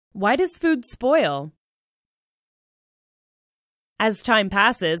Why does food spoil? As time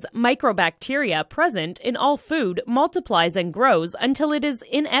passes, microbacteria present in all food multiplies and grows until it is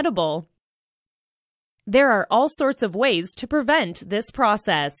inedible. There are all sorts of ways to prevent this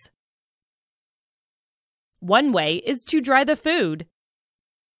process. One way is to dry the food.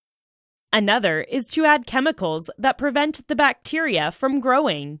 Another is to add chemicals that prevent the bacteria from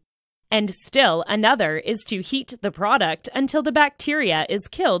growing. And still another is to heat the product until the bacteria is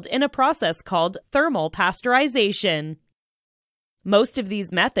killed in a process called thermal pasteurization. Most of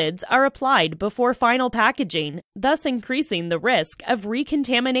these methods are applied before final packaging, thus increasing the risk of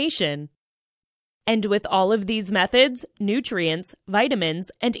recontamination. And with all of these methods, nutrients,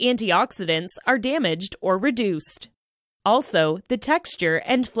 vitamins, and antioxidants are damaged or reduced. Also, the texture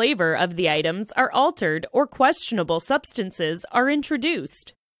and flavor of the items are altered or questionable substances are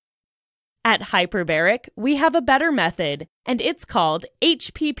introduced. At Hiperbaric, we have a better method, and it's called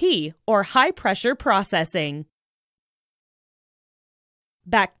HPP, or high-pressure processing.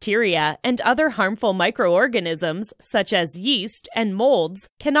 Bacteria and other harmful microorganisms, such as yeast and molds,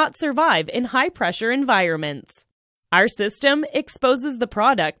 cannot survive in high-pressure environments. Our system exposes the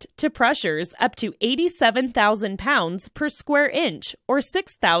product to pressures up to 87,000 pounds per square inch, or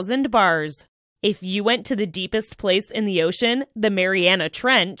 6,000 bars. If you went to the deepest place in the ocean, the Mariana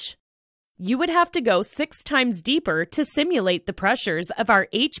Trench, you would have to go 6 times deeper to simulate the pressures of our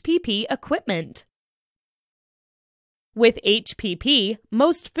HPP equipment. With HPP,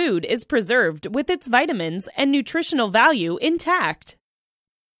 most food is preserved with its vitamins and nutritional value intact,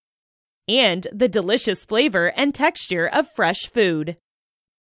 and the delicious flavor and texture of fresh food.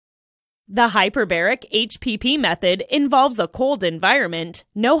 The Hiperbaric HPP method involves a cold environment,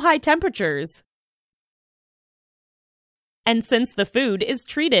 no high temperatures. And since the food is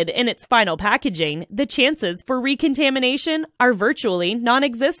treated in its final packaging, the chances for recontamination are virtually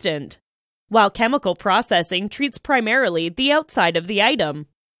non-existent, while chemical processing treats primarily the outside of the item.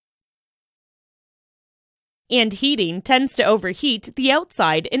 And heating tends to overheat the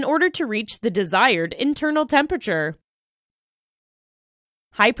outside in order to reach the desired internal temperature.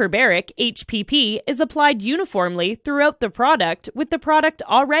 Hyperbaric HPP is applied uniformly throughout the product with the product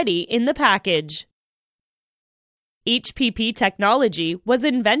already in the package. HPP technology was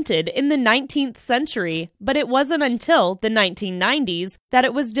invented in the 19th century, but it wasn't until the 1990s that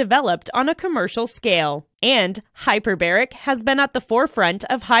it was developed on a commercial scale. And Hiperbaric has been at the forefront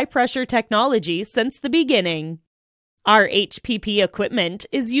of high-pressure technology since the beginning. Our HPP equipment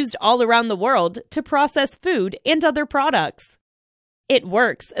is used all around the world to process food and other products. It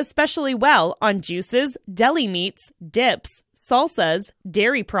works especially well on juices, deli meats, dips, salsas,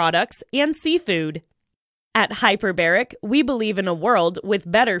 dairy products, and seafood. At Hiperbaric, we believe in a world with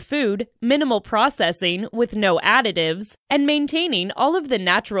better food, minimal processing with no additives, and maintaining all of the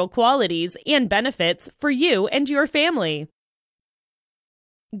natural qualities and benefits for you and your family.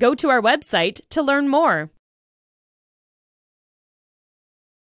 Go to our website to learn more.